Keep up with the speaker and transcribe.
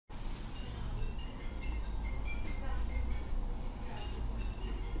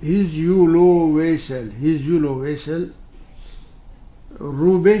Hizyulo Veysel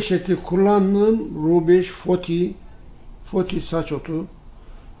Rubeş eti kullandım. Rubeş Foti saç otu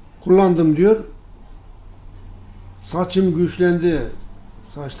kullandım diyor. Saçım güçlendi.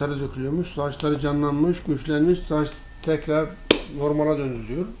 Saçları dökülüyormuş. Saçları canlanmış, güçlenmiş. Saç tekrar normala döndü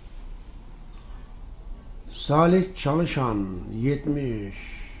diyor. Salih Çalışan 70.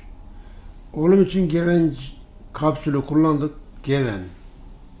 Oğlum için geven kapsülü kullandık. Geven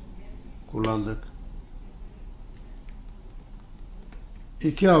kullandık.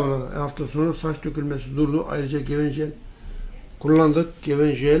 2 hafta sonra saç dökülmesi durdu. Ayrıca geven jel kullandık.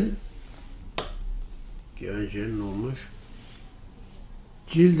 Geven jel ne olmuş?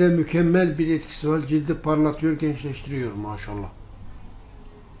 Cilde mükemmel bir etkisi var. Cildi parlatıyor, gençleştiriyor maşallah.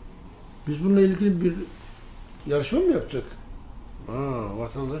 Biz bununla ilgili bir yarışma mı yaptık?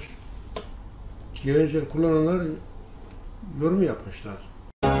 Vatandaş geven jel kullananlar yorum yapmışlar.